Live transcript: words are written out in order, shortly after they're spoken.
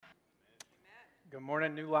Good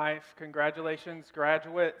morning, New Life. Congratulations,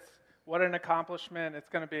 graduates. What an accomplishment. It's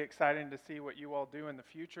going to be exciting to see what you all do in the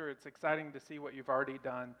future. It's exciting to see what you've already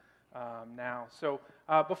done now. So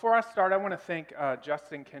before I start, I want to thank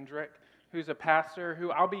Justin Kendrick, who's a pastor,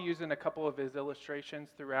 who I'll be using a couple of his illustrations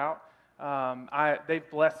throughout.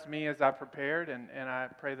 They've blessed me as I prepared, and I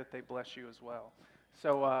pray that they bless you as well.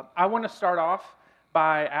 So I want to start off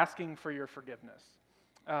by asking for your forgiveness.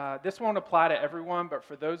 This won't apply to everyone, but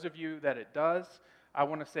for those of you that it does, I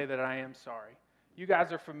want to say that I am sorry. You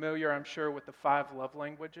guys are familiar, I'm sure, with the 5 love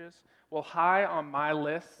languages. Well, high on my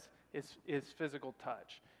list is physical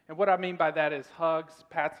touch. And what I mean by that is hugs,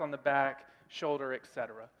 pats on the back, shoulder,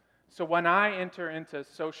 etc. So when I enter into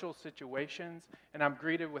social situations and I'm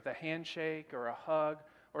greeted with a handshake or a hug,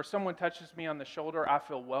 or someone touches me on the shoulder, I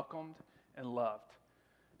feel welcomed and loved.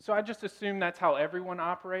 So I just assumed that's how everyone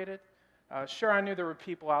operated. Sure, I knew there were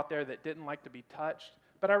people out there that didn't like to be touched,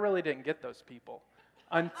 but I really didn't get those people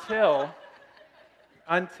until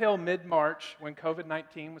mid-March, when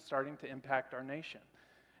COVID-19 was starting to impact our nation.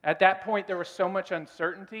 At that point, there was so much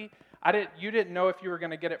uncertainty. You didn't know if you were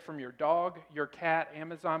going to get it from your dog, your cat,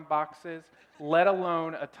 Amazon boxes, let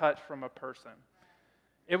alone a touch from a person.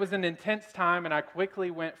 It was an intense time, and I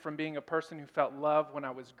quickly went from being a person who felt love when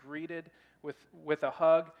I was greeted with a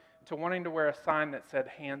hug to wanting to wear a sign that said,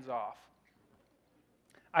 "Hands off."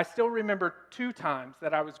 I still remember 2 times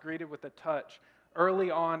that I was greeted with a touch early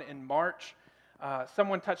on in March.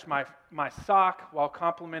 Someone touched my sock while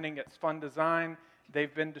complimenting its fun design.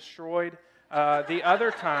 They've been destroyed. The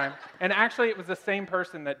other time, and actually it was the same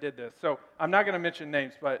person that did this, so I'm not going to mention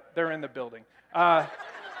names, but they're in the building.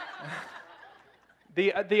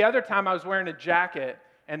 The other time I was wearing a jacket,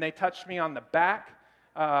 and they touched me on the back.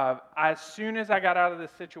 As soon as I got out of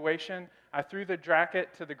this situation, I threw the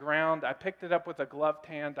jacket to the ground. I picked it up with a gloved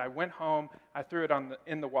hand. I went home. I threw it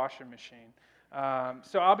in the washing machine.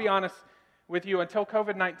 So I'll be honest with you. Until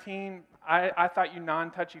COVID-19, I thought you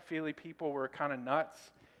non-touchy-feely people were kind of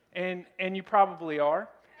nuts, and you probably are.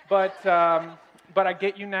 But I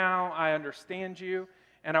get you now. I understand you,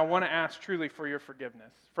 and I want to ask truly for your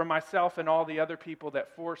forgiveness for myself and all the other people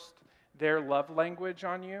that forced their love language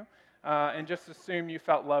on you, and just assume you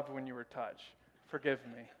felt loved when you were touched. Forgive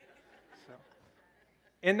me.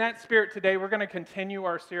 In that spirit today, we're going to continue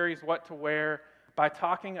our series, What to Wear, by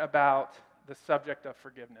talking about the subject of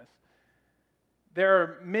forgiveness. There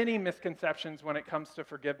are many misconceptions when it comes to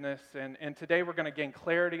forgiveness, and today we're going to gain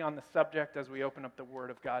clarity on the subject as we open up the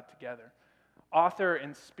Word of God together. Author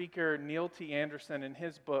and speaker Neil T. Anderson, in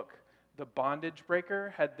his book, The Bondage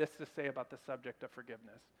Breaker, had this to say about the subject of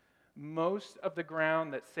forgiveness. Most of the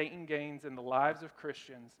ground that Satan gains in the lives of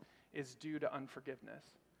Christians is due to unforgiveness.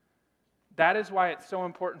 That is why it's so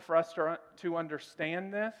important for us to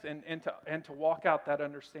understand this and to walk out that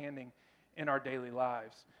understanding in our daily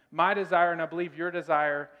lives. My desire, and I believe your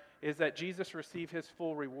desire, is that Jesus receive his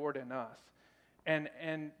full reward in us and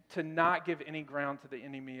to not give any ground to the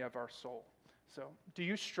enemy of our soul. So, do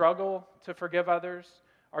you struggle to forgive others?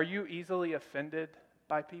 Are you easily offended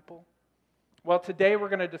by people? Well, today we're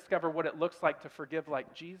going to discover what it looks like to forgive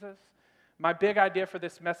like Jesus. My big idea for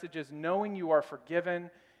this message is knowing you are forgiven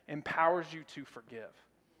empowers you to forgive.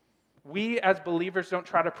 We as believers don't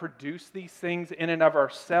try to produce these things in and of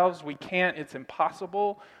ourselves. We can't. It's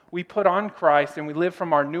impossible. We put on Christ and we live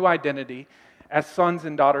from our new identity as sons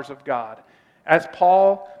and daughters of God. As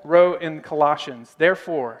Paul wrote in Colossians,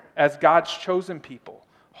 therefore, as God's chosen people,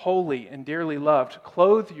 holy and dearly loved,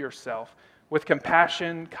 clothe yourself with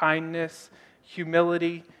compassion, kindness,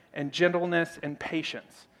 humility, and gentleness and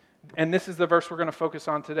patience. And this is the verse we're going to focus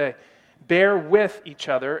on today. Bear with each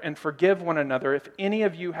other and forgive one another if any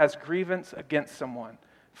of you has grievance against someone.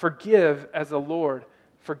 Forgive as the Lord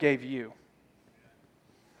forgave you.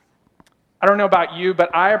 I don't know about you,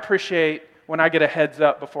 but I appreciate when I get a heads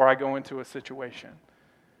up before I go into a situation.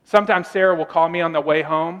 Sometimes Sarah will call me on the way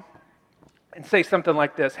home and say something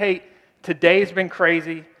like this: hey, today's been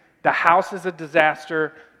crazy. The house is a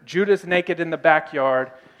disaster. Judah's naked in the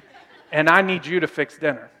backyard, and I need you to fix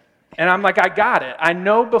dinner. And I'm like, I got it. I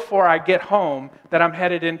know before I get home that I'm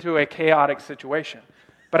headed into a chaotic situation.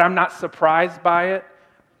 But I'm not surprised by it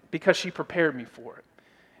because she prepared me for it.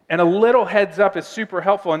 And a little heads up is super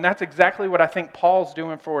helpful, and that's exactly what I think Paul's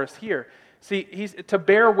doing for us here. See, to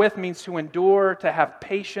bear with means to endure, to have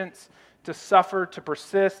patience, to suffer, to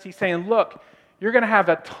persist. He's saying, look, you're going to have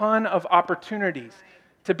a ton of opportunities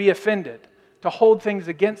to be offended, to hold things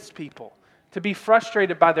against people, to be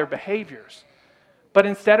frustrated by their behaviors. But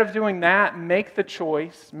instead of doing that, make the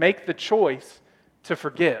choice to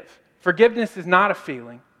forgive. Forgiveness is not a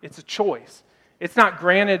feeling, it's a choice. It's not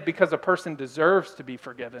granted because a person deserves to be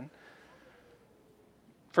forgiven.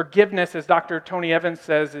 Forgiveness, as Dr. Tony Evans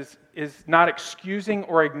says, is not excusing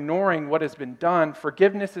or ignoring what has been done.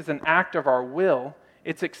 Forgiveness is an act of our will.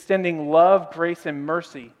 It's extending love, grace, and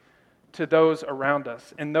mercy to those around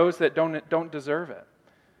us and those that don't deserve it.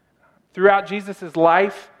 Throughout Jesus'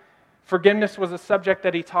 life, forgiveness was a subject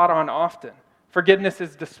that he taught on often. Forgiveness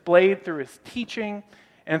is displayed through his teaching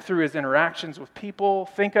and through his interactions with people.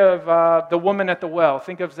 Think of the woman at the well.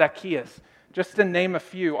 Think of Zacchaeus, just to name a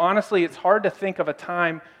few. Honestly, it's hard to think of a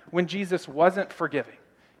time when Jesus wasn't forgiving.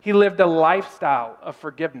 He lived a lifestyle of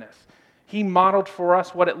forgiveness. He modeled for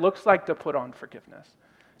us what it looks like to put on forgiveness.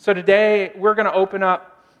 So today, we're going to open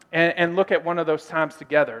up and look at one of those times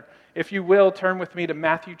together. If you will, turn with me to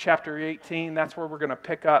Matthew chapter 18. That's where we're going to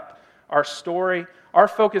pick up our story. Our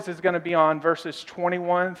focus is going to be on verses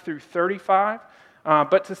 21 through 35.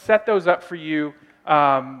 But to set those up for you,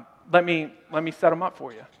 let me set them up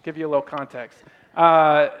for you, give you a little context.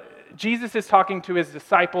 Jesus is talking to his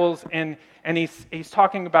disciples, and he's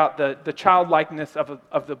talking about the childlikeness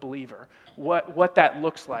of the believer, what that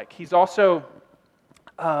looks like. He's also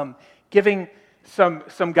giving some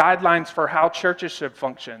guidelines for how churches should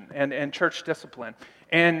function and church discipline.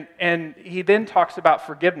 And he then talks about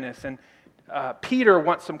forgiveness. And Peter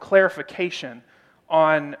wants some clarification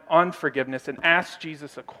on forgiveness and asks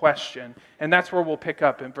Jesus a question. And that's where we'll pick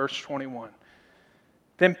up in verse 21.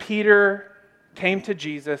 Then Peter came to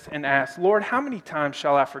Jesus and asked, "Lord, how many times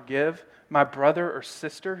shall I forgive my brother or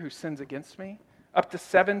sister who sins against me? Up to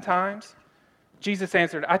 7 times?" Jesus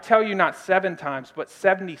answered, "I tell you not 7 times, but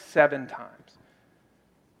 77 times."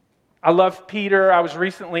 I love Peter. I was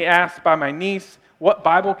recently asked by my niece, "What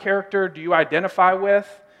Bible character do you identify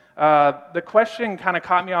with?" The question kind of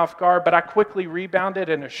caught me off guard, but I quickly rebounded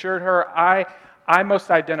and assured her, I most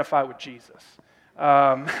identify with Jesus.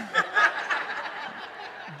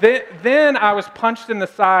 Then I was punched in the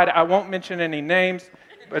side. I won't mention any names,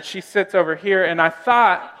 but she sits over here, and I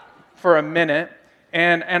thought for a minute,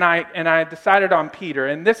 and I decided on Peter,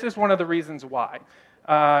 and this is one of the reasons why.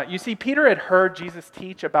 You see, Peter had heard Jesus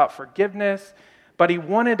teach about forgiveness, but he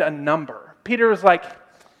wanted a number. Peter was like,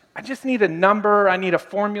 "I just need a number, I need a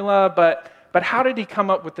formula," but how did he come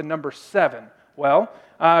up with the number 7? Well,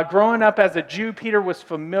 growing up as a Jew, Peter was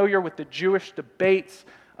familiar with the Jewish debates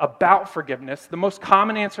about forgiveness. The most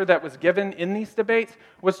common answer that was given in these debates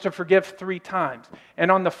was to forgive 3 times,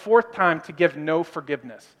 and on the 4th time to give no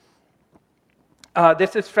forgiveness.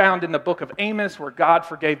 This is found in the book of Amos, where God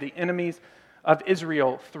forgave the enemies of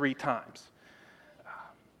Israel 3 times.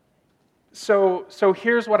 So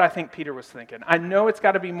here's what I think Peter was thinking. I know it's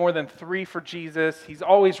got to be more than 3 for Jesus. He's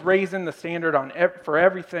always raising the standard for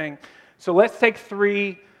everything. So let's take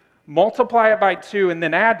 3, multiply it by 2, and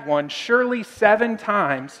then add 1. Surely 7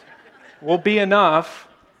 times will be enough.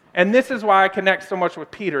 And this is why I connect so much with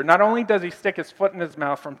Peter. Not only does he stick his foot in his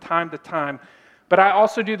mouth from time to time, but I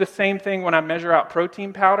also do the same thing when I measure out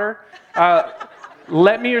protein powder.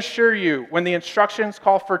 Let me assure you, when the instructions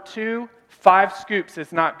call for 2, 5 scoops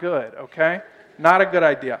is not good, okay? Not a good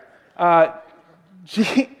idea.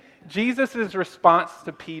 Jesus' response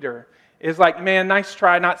to Peter is like, man, nice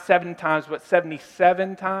try, not 7 times, but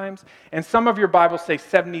 77 times. And some of your Bibles say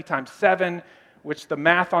 70 times 7, which the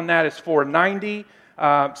math on that is 490.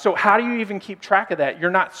 So how do you even keep track of that?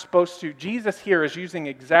 You're not supposed to. Jesus here is using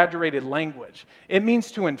exaggerated language. It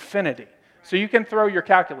means to infinity. So you can throw your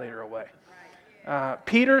calculator away.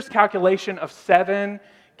 Peter's calculation of 7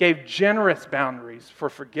 gave generous boundaries for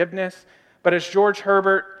forgiveness. But as George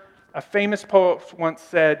Herbert, a famous poet, once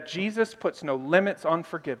said, Jesus puts no limits on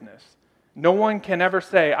forgiveness. No one can ever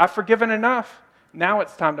say, "I've forgiven enough. Now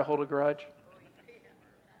it's time to hold a grudge."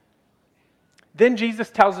 Then Jesus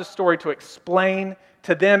tells this story to explain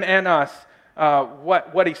to them and us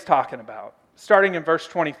what he's talking about. Starting in verse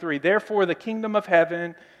 23, "Therefore the kingdom of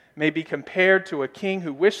heaven may be compared to a king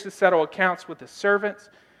who wished to settle accounts with his servants.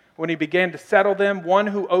 When he began to settle them, one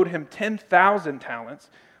who owed him 10,000 talents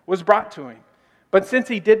was brought to him. But since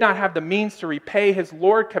he did not have the means to repay, his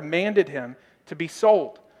Lord commanded him to be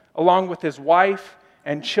sold, along with his wife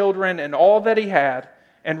and children and all that he had,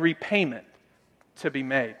 and repayment to be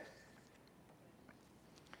made."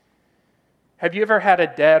 Have you ever had a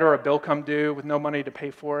debt or a bill come due with no money to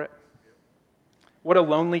pay for it? What a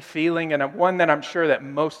lonely feeling, and one that I'm sure that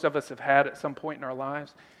most of us have had at some point in our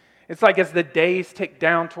lives. It's like as the days tick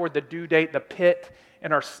down toward the due date, the pit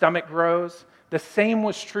in our stomach grows. The same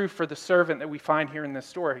was true for the servant that we find here in this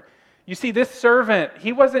story. You see, this servant,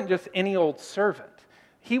 he wasn't just any old servant.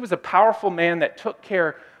 He was a powerful man that took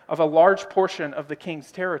care of a large portion of the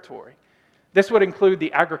king's territory. This would include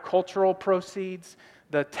the agricultural proceeds,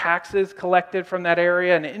 the taxes collected from that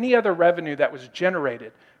area, and any other revenue that was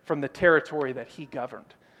generated from the territory that he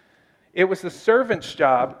governed. It was the servant's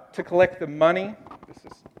job to collect the money. This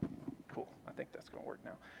is cool. I think that's going to work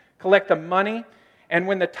now. Collect the money, and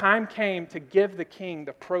when the time came, to give the king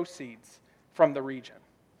the proceeds from the region.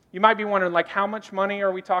 You might be wondering, like, how much money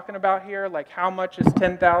are we talking about here? Like, how much is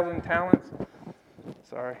 10,000 talents?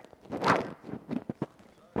 Sorry.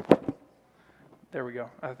 There we go.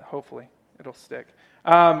 Hopefully it'll stick.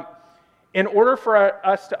 In order for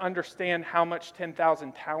us to understand how much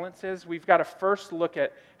 10,000 talents is, we've got to first look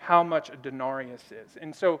at how much a denarius is.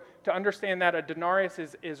 And so to understand that, a denarius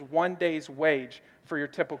is 1 day's wage for your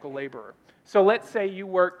typical laborer. So let's say you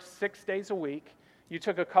worked 6 days a week, you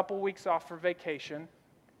took a couple weeks off for vacation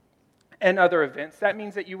and other events. That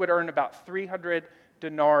means that you would earn about 300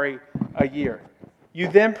 denarii a year. You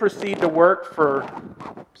then proceed to work for,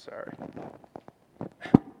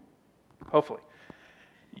 hopefully.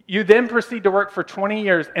 You then proceed to work for 20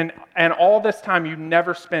 years, and all this time you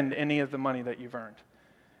never spend any of the money that you've earned.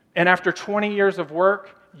 And after 20 years of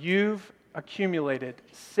work, you've accumulated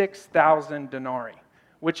 6,000 denarii,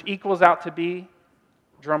 which equals out to be,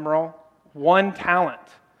 drum roll, 1 talent.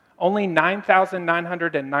 Only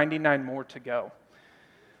 9,999 more to go.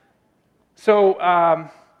 So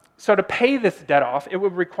to pay this debt off, it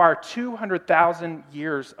would require 200,000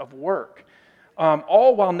 years of work,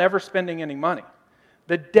 all while never spending any money.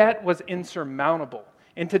 The debt was insurmountable.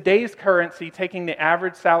 In today's currency, taking the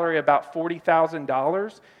average salary about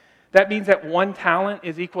 $40,000, that means that 1 talent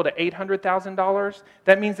is equal to $800,000.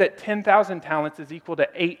 That means that 10,000 talents is equal to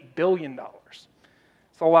 $8 billion. It's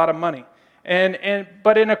a lot of money.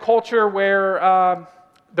 But in a culture where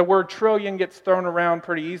the word trillion gets thrown around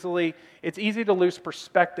pretty easily, it's easy to lose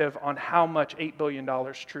perspective on how much $8 billion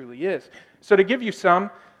truly is. So to give you some,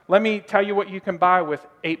 let me tell you what you can buy with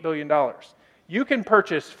 $8 billion. You can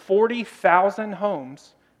purchase 40,000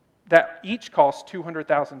 homes that each cost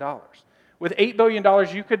 $200,000. With $8 billion,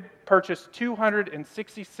 you could purchase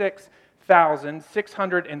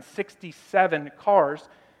 266,667 cars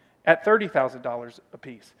at $30,000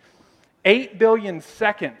 apiece. 8 billion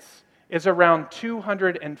seconds is around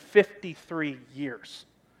 253 years.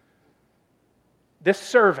 This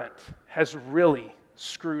servant has really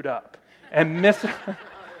screwed up and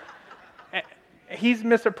he's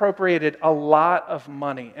misappropriated a lot of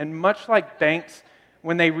money. And much like banks,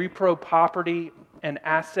 when they repro property and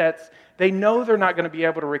assets, they know they're not going to be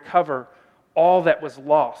able to recover all that was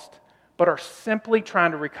lost, but are simply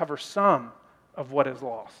trying to recover some of what is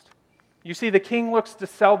lost. You see, the king looks to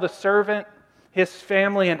sell the servant, his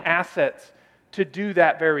family, and assets to do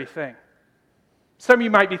that very thing. Some of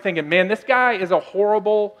you might be thinking, man, this guy is a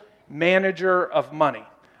horrible manager of money.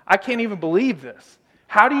 I can't even believe this.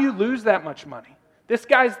 How do you lose that much money? This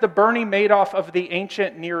guy's the Bernie Madoff of the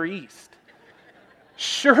ancient Near East.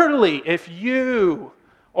 Surely, if you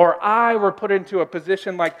or I were put into a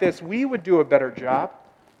position like this, we would do a better job.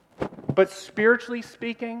 But spiritually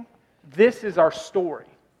speaking, this is our story,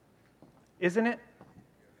 isn't it?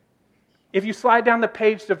 If you slide down the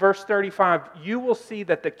page to verse 35, you will see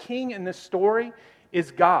that the king in this story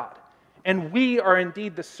is God. And we are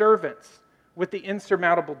indeed the servants with the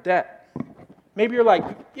insurmountable debt. Maybe you're like,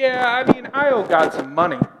 yeah, I mean, I owe God some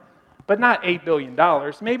money, but not $8 billion.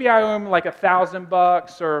 Maybe I owe him like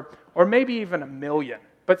 $1,000 or maybe even $1 million,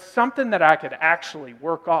 but something that I could actually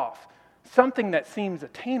work off, something that seems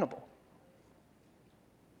attainable.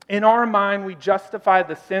 In our mind, we justify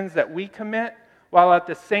the sins that we commit, while at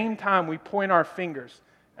the same time we point our fingers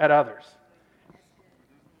at others.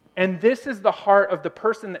 And this is the heart of the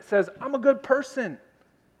person that says, I'm a good person.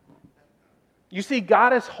 You see,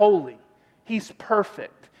 God is holy. He's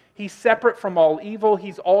perfect. He's separate from all evil.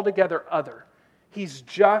 He's altogether other. He's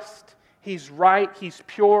just. He's right. He's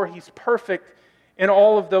pure. He's perfect in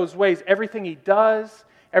all of those ways. Everything he does,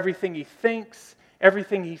 everything he thinks,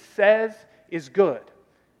 everything he says is good.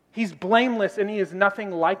 He's blameless and he is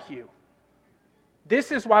nothing like you.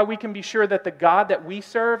 This is why we can be sure that the God that we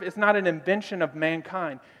serve is not an invention of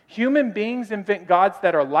mankind. Human beings invent gods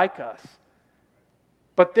that are like us.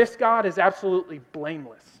 But this God is absolutely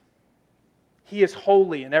blameless. He is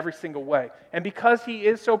holy in every single way. And because he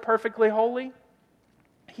is so perfectly holy,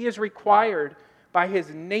 he is required by his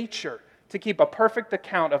nature to keep a perfect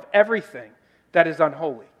account of everything that is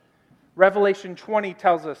unholy. Revelation 20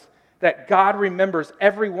 tells us that God remembers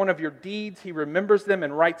every one of your deeds. He remembers them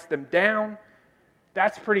and writes them down.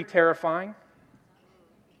 That's pretty terrifying.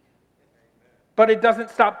 But it doesn't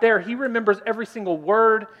stop there. He remembers every single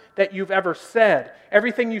word that you've ever said.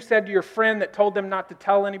 Everything you said to your friend that told them not to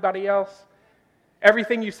tell anybody else.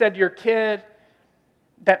 Everything you said to your kid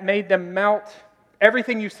that made them melt.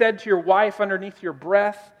 Everything you said to your wife underneath your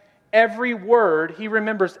breath. every word. He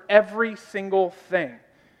remembers every single thing.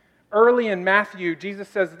 Early in Matthew, Jesus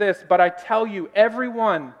says this, "But I tell you,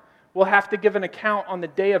 everyone will have to give an account on the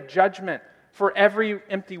day of judgment for every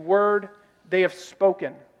empty word they have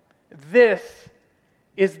spoken." This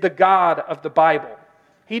is the God of the Bible.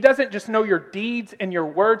 He doesn't just know your deeds and your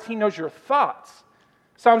words, He knows your thoughts.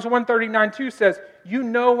 Psalms 139:2 says, "You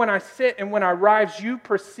know when I sit and when I rise, you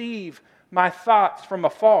perceive my thoughts from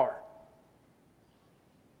afar."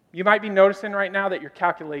 You might be noticing right now that your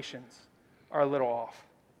calculations are a little off.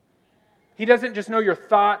 He doesn't just know your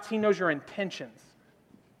thoughts, He knows your intentions.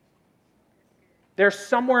 There's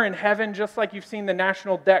somewhere in heaven, just like you've seen the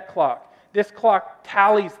national debt clock. This clock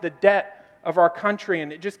tallies the debt of our country,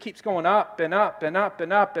 and it just keeps going up and up and up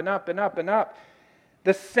and up and up and up and up.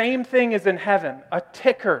 The same thing is in heaven, a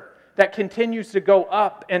ticker that continues to go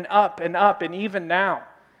up and up and up, and even now.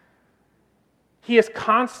 He is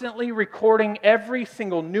constantly recording every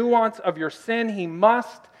single nuance of your sin. He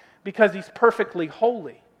must, because He's perfectly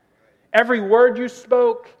holy. Every word you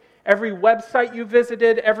spoke, every website you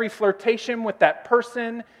visited, every flirtation with that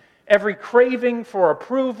person, every craving for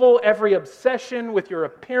approval, every obsession with your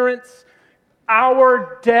appearance,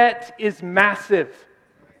 our debt is massive.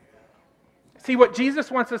 See, what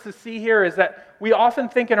Jesus wants us to see here is that we often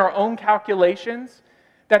think in our own calculations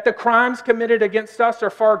that the crimes committed against us are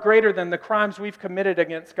far greater than the crimes we've committed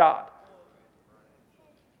against God.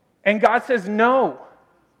 And God says, no,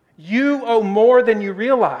 you owe more than you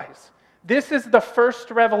realize. This is the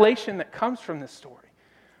first revelation that comes from this story.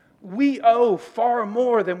 We owe far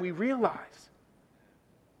more than we realize.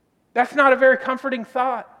 That's not a very comforting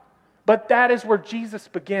thought, but that is where Jesus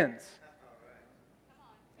begins.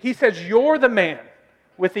 He says, you're the man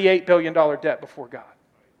with the $8 billion debt before God.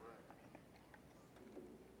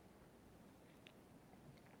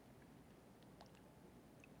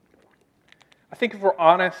 I think if we're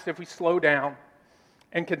honest, if we slow down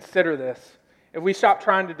and consider this, if we stop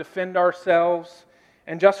trying to defend ourselves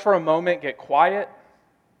and just for a moment get quiet,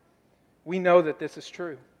 we know that this is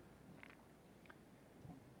true.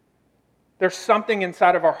 There's something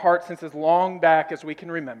inside of our heart since as long back as we can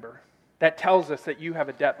remember that tells us that you have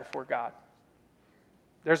a debt before God.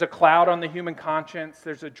 There's a cloud on the human conscience.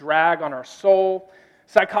 There's a drag on our soul.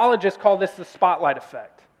 Psychologists call this the spotlight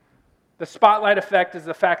effect. The spotlight effect is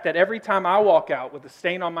the fact that every time I walk out with a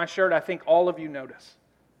stain on my shirt, I think all of you notice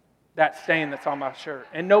that stain that's on my shirt.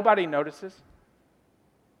 And nobody notices.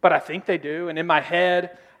 But I think they do. And in my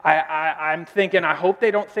head, I'm thinking, I hope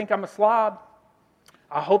they don't think I'm a slob.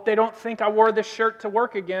 I hope they don't think I wore this shirt to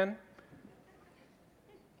work again.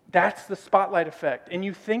 That's the spotlight effect. And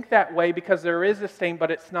you think that way because there is a stain,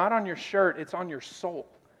 but it's not on your shirt, it's on your soul.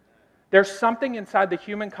 There's something inside the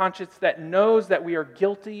human conscience that knows that we are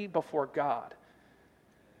guilty before God.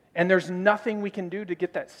 And there's nothing we can do to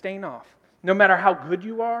get that stain off. No matter how good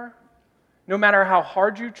you are, no matter how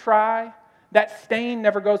hard you try, that stain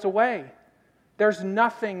never goes away. There's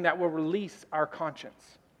nothing that will release our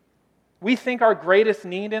conscience. We think our greatest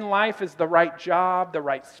need in life is the right job, the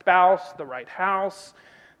right spouse, the right house,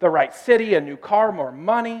 the right city, a new car, more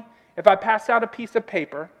money. If I pass out a piece of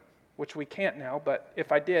paper, which we can't now, but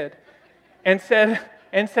if I did, and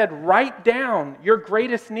said, write down your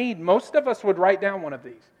greatest need, most of us would write down one of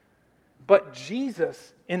these. But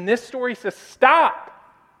Jesus, in this story, says, stop.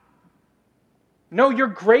 No, your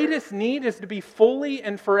greatest need is to be fully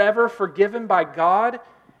and forever forgiven by God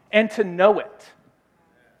and to know it.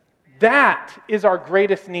 That is our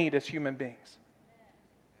greatest need as human beings.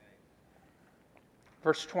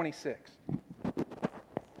 Verse 26.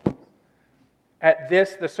 At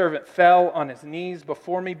this, the servant fell on his knees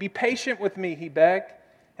before me. Be patient with me, he begged,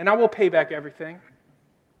 and I will pay back everything.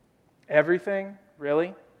 Everything?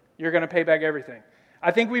 Really? You're going to pay back everything. I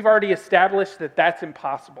think we've already established that that's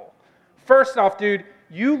impossible. First off, dude,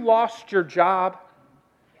 you lost your job,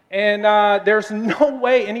 and there's no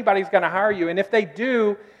way anybody's going to hire you. And if they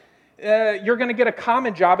do, you're going to get a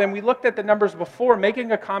common job. And we looked at the numbers before.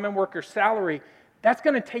 Making a common worker's salary, that's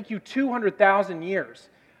going to take you 200,000 years.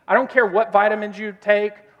 I don't care what vitamins you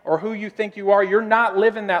take or who you think you are. You're not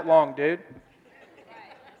living that long, dude.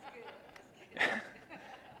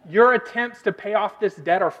 Your attempts to pay off this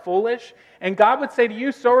debt are foolish. And God would say to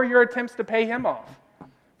you, so are your attempts to pay Him off.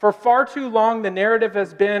 For far too long, the narrative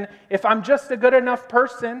has been, if I'm just a good enough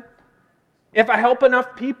person, if I help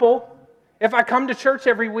enough people, if I come to church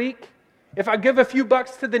every week, if I give a few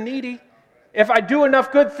bucks to the needy, if I do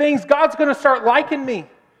enough good things, God's going to start liking me.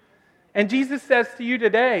 And Jesus says to you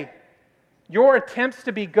today, your attempts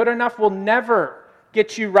to be good enough will never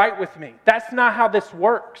get you right with me. That's not how this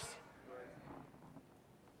works.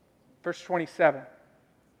 Verse 27.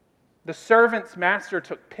 The servant's master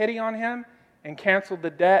took pity on him and canceled the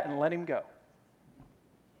debt and let him go.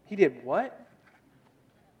 He did what?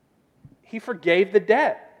 He forgave the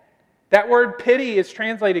debt. That word pity is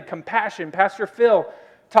translated compassion. Pastor Phil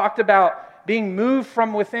talked about being moved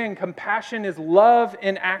from within. Compassion is love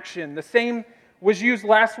in action. The same was used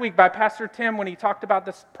last week by Pastor Tim when he talked about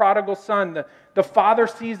the prodigal son. The father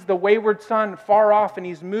sees the wayward son far off and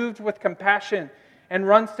he's moved with compassion and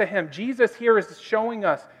runs to him. Jesus here is showing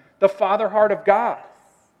us the father heart of God.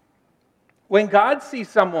 When God sees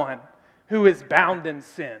someone who is bound in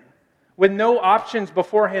sin, with no options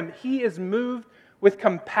before him, he is moved with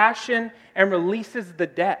compassion and releases the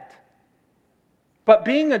debt. But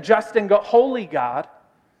being a just and holy God,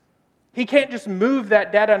 he can't just move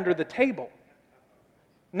that debt under the table.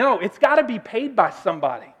 No, it's got to be paid by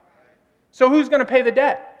somebody. So who's going to pay the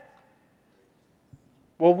debt?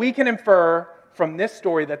 Well, we can infer from this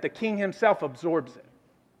story that the king himself absorbs it.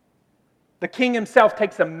 The king himself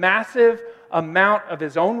takes a massive amount of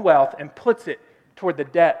his own wealth and puts it toward the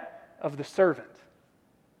debt of the servant.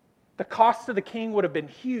 The cost to the king would have been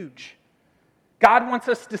huge. God wants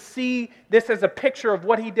us to see this as a picture of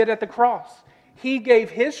what he did at the cross. He gave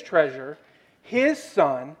his treasure, his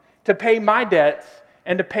son, to pay my debts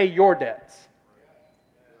and to pay your debts.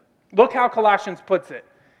 Look how Colossians puts it.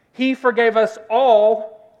 He forgave us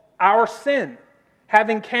all our sin,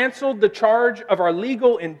 having canceled the charge of our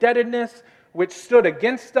legal indebtedness, which stood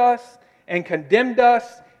against us and condemned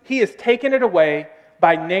us. He has taken it away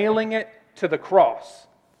by nailing it to the cross.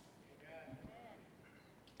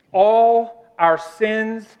 All our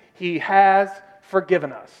sins he has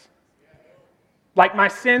forgiven us. Like my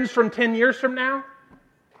sins from 10 years from now?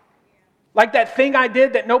 Like that thing I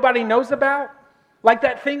did that nobody knows about? Like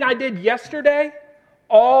that thing I did yesterday?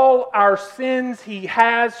 All our sins he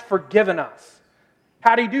has forgiven us.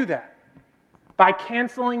 How did he do that? By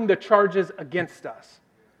canceling the charges against us.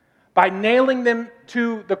 By nailing them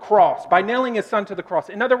to the cross. By nailing his son to the cross.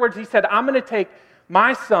 In other words, he said, I'm going to take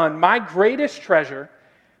my son, my greatest treasure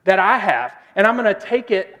that I have, and I'm going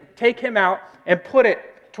to take him out and put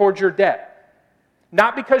it towards your debt.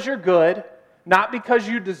 Not because you're good, not because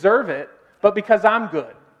you deserve it, but because I'm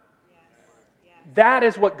good. That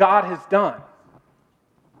is what God has done.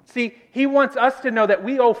 See, he wants us to know that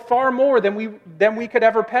we owe far more than we could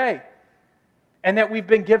ever pay. And that we've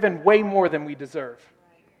been given way more than we deserve.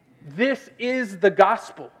 This is the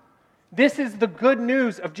gospel. This is the good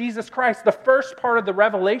news of Jesus Christ. The first part of the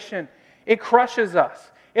revelation, it crushes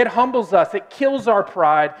us. It humbles us. It kills our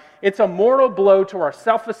pride. It's a mortal blow to our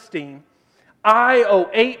self-esteem. I owe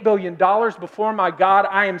 $8 billion before my God.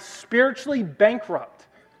 I am spiritually bankrupt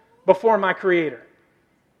before my Creator.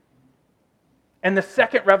 And the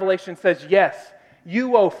second revelation says, yes,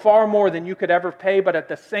 you owe far more than you could ever pay, but at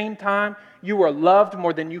the same time, you are loved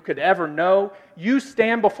more than you could ever know. You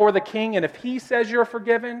stand before the King, and if He says you're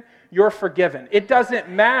forgiven, you're forgiven. It doesn't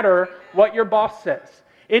matter what your boss says.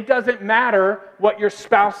 It doesn't matter what your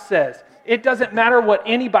spouse says. It doesn't matter what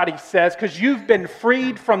anybody says, because you've been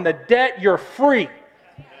freed from the debt. You're free.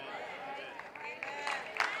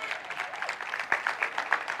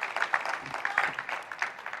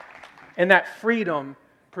 And that freedom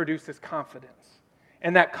produces confidence.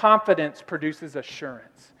 And that confidence produces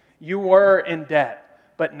assurance. You were in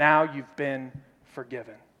debt, but now you've been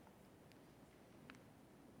forgiven.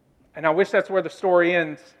 And I wish that's where the story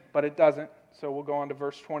ends, but it doesn't. So we'll go on to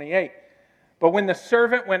verse 28. But when the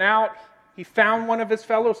servant went out, he found one of his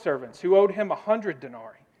fellow servants who owed him 100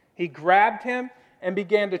 denarii. He grabbed him and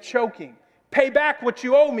began to choke him. Pay back what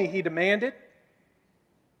you owe me, he demanded.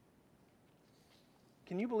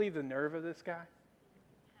 Can you believe the nerve of this guy?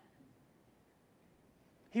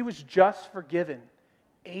 He was just forgiven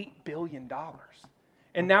 $8 billion.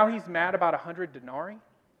 And now he's mad about 100 denarii,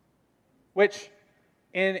 which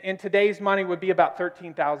in today's money would be about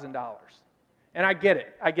 $13,000. And I get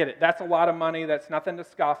it. That's a lot of money. That's nothing to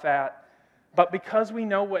scoff at. But because we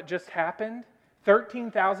know what just happened,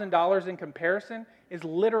 $13,000 in comparison is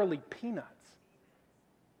literally peanuts.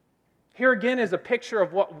 Here again is a picture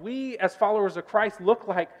of what we as followers of Christ look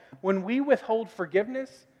like when we withhold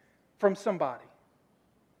forgiveness from somebody.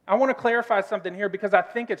 I want to clarify something here because I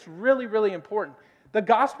think it's really, really important. The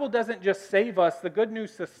gospel doesn't just save us. The good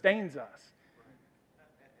news sustains us.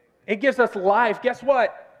 It gives us life. Guess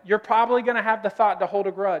what? You're probably going to have the thought to hold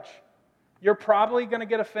a grudge. You're probably going to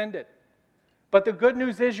get offended. But the good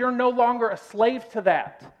news is you're no longer a slave to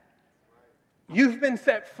that. You've been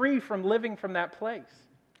set free from living from that place.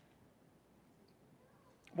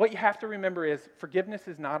 What you have to remember is forgiveness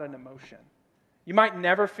is not an emotion. You might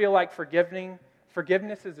never feel like forgiving.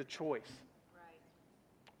 Forgiveness is a choice. Right.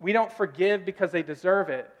 We don't forgive because they deserve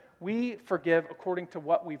it. we forgive according to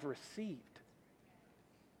what we've received.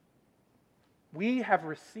 We have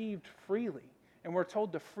received freely, and we're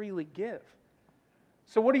told to freely give.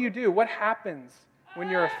 So what do? What happens when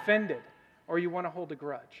you're offended or you want to hold a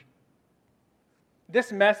grudge?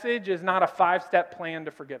 This message is not a 5-step plan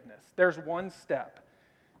to forgiveness. There's one step.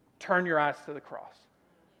 Turn your eyes to the cross.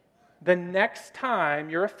 The next time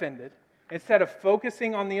you're offended, instead of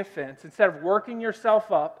focusing on the offense, instead of working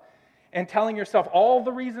yourself up and telling yourself all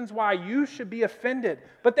the reasons why you should be offended,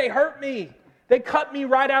 but they hurt me. They cut me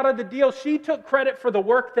right out of the deal. She took credit for the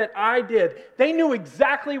work that I did. They knew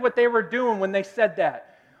exactly what they were doing when they said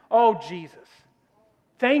that. Oh, Jesus,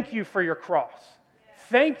 thank you for your cross.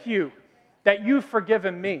 Thank you that you've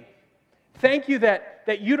forgiven me. Thank you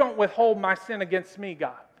that you don't withhold my sin against me,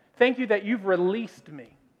 God. Thank you that you've released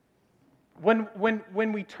me.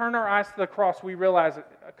 When we turn our eyes to the cross, we realize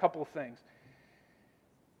a couple of things.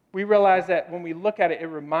 We realize that when we look at it, it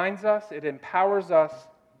reminds us, it empowers us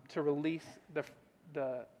to release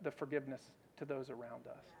the forgiveness to those around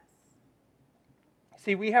us.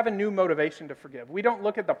 See, we have a new motivation to forgive. We don't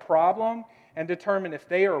look at the problem and determine if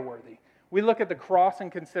they are worthy. We look at the cross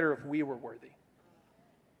and consider if we were worthy.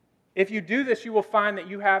 If you do this, you will find that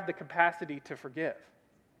you have the capacity to forgive.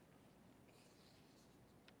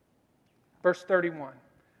 Verse 31,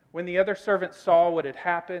 when the other servants saw what had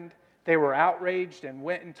happened, they were outraged and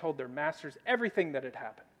went and told their masters everything that had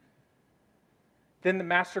happened. Then the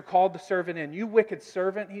master called the servant in. You wicked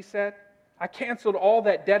servant, he said, I canceled all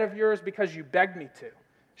that debt of yours because you begged me to.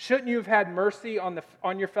 Shouldn't you have had mercy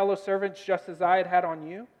on your fellow servants just as I had on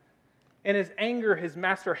you? In his anger, his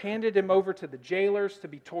master handed him over to the jailers to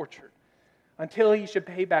be tortured until he should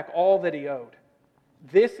pay back all that he owed.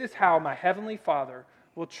 This is how my heavenly Father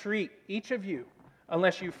will treat each of you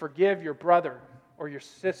unless you forgive your brother or your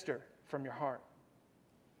sister from your heart.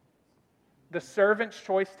 The servant's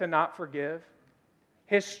choice to not forgive,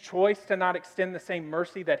 his choice to not extend the same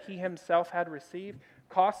mercy that he himself had received,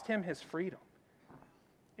 cost him his freedom.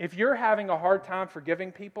 If you're having a hard time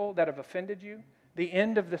forgiving people that have offended you, the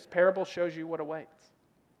end of this parable shows you what awaits.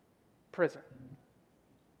 Prison.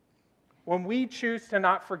 When we choose to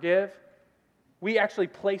not forgive, we actually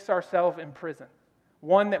place ourselves in prison,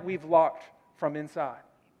 one that we've locked from inside.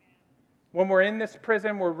 When we're in this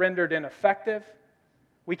prison, we're rendered ineffective.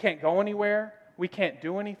 We can't go anywhere. We can't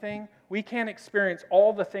do anything. We can't experience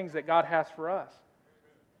all the things that God has for us.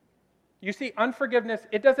 You see, unforgiveness,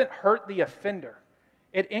 it doesn't hurt the offender.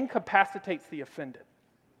 It incapacitates the offended.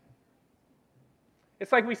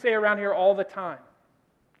 It's like we say around here all the time.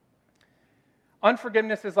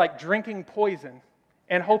 Unforgiveness is like drinking poison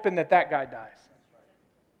and hoping that guy dies.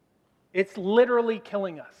 It's literally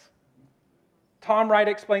killing us. Tom Wright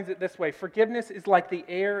explains it this way. Forgiveness is like the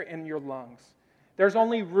air in your lungs. There's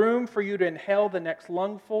only room for you to inhale the next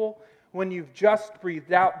lungful when you've just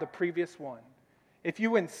breathed out the previous one. If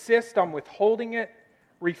you insist on withholding it,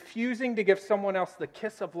 refusing to give someone else the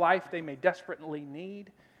kiss of life they may desperately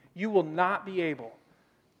need, you will not be able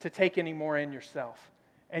to take any more in yourself,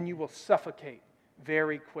 and you will suffocate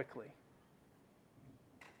very quickly.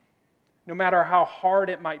 No matter how hard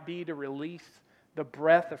it might be to release the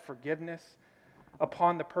breath of forgiveness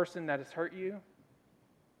upon the person that has hurt you,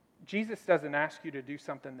 Jesus doesn't ask you to do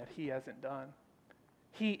something that he hasn't done.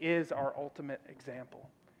 He is our ultimate example.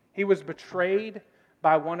 He was betrayed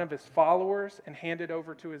by one of his followers and handed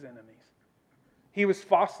over to his enemies. He was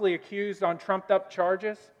falsely accused on trumped-up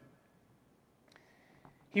charges.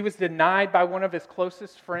 He was denied by one of his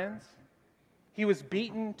closest friends. He was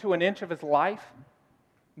beaten to an inch of his life,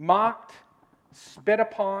 mocked, spit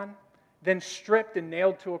upon, then stripped and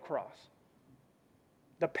nailed to a cross.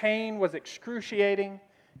 The pain was excruciating.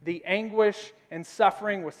 The anguish and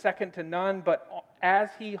suffering was second to none. But as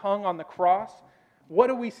he hung on the cross, what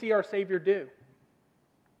do we see our Savior do?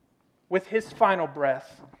 With his final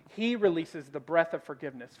breath, he releases the breath of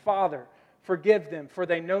forgiveness. Father, forgive them, for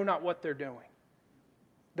they know not what they're doing.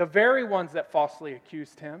 The very ones that falsely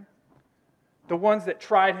accused him, the ones that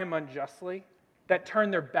tried him unjustly, that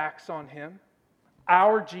turned their backs on him,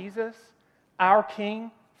 our Jesus, our King,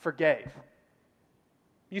 forgave.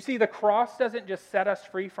 You see, the cross doesn't just set us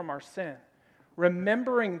free from our sin.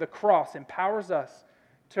 Remembering the cross empowers us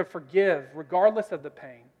to forgive regardless of the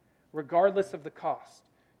pain, regardless of the cost,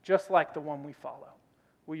 just like the one we follow.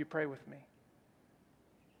 Will you pray with me?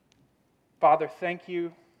 Father, thank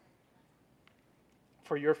you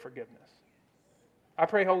for your forgiveness. I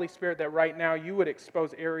pray, Holy Spirit, that right now you would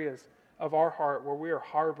expose areas of our heart where we are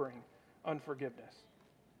harboring unforgiveness.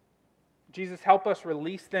 Jesus, help us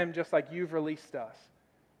release them just like you've released us.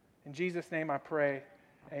 In Jesus' name I pray,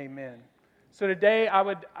 amen. So today I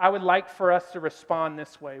would like for us to respond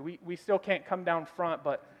this way. We still can't come down front,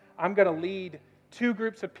 but I'm going to lead two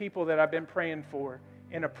groups of people that I've been praying for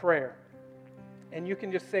in a prayer. And you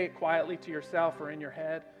can just say it quietly to yourself or in your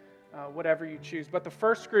head, whatever you choose. But the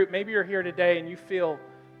first group, maybe you're here today and you feel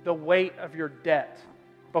the weight of your debt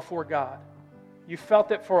before God. You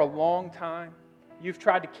felt it for a long time. You've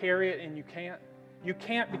tried to carry it and you can't. You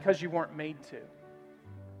can't because you weren't made to.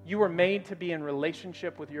 You were made to be in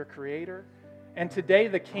relationship with your Creator. And today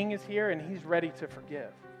the King is here and He's ready to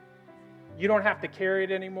forgive. You don't have to carry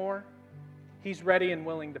it anymore. He's ready and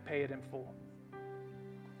willing to pay it in full.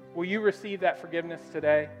 Will you receive that forgiveness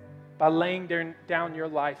today by laying down your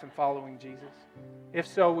life and following Jesus? If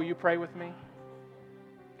so, will you pray with me?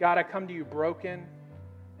 God, I come to you broken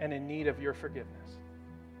and in need of your forgiveness.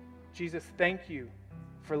 Jesus, thank you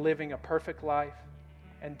for living a perfect life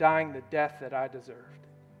and dying the death that I deserved.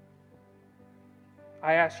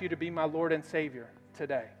 I ask you to be my Lord and Savior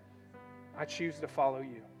today. I choose to follow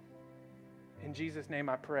you. In Jesus' name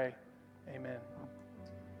I pray, amen.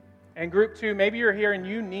 And group two, maybe you're here and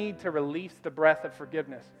you need to release the breath of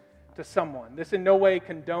forgiveness to someone. This in no way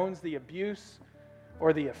condones the abuse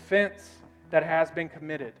or the offense that has been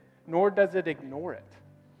committed, nor does it ignore it.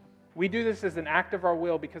 We do this as an act of our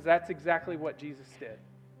will because that's exactly what Jesus did.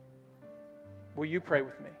 Will you pray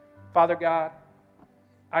with me? Father God,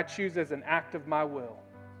 I choose as an act of my will,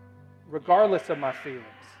 regardless of my feelings,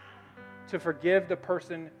 to forgive the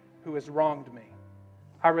person who has wronged me.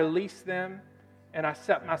 I release them and I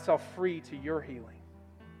set myself free to your healing.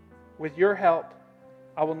 With your help,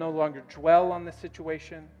 I will no longer dwell on the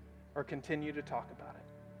situation or continue to talk about it.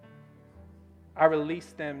 I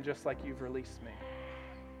release them just like you've released me.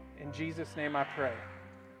 In Jesus' name I pray.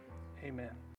 Amen.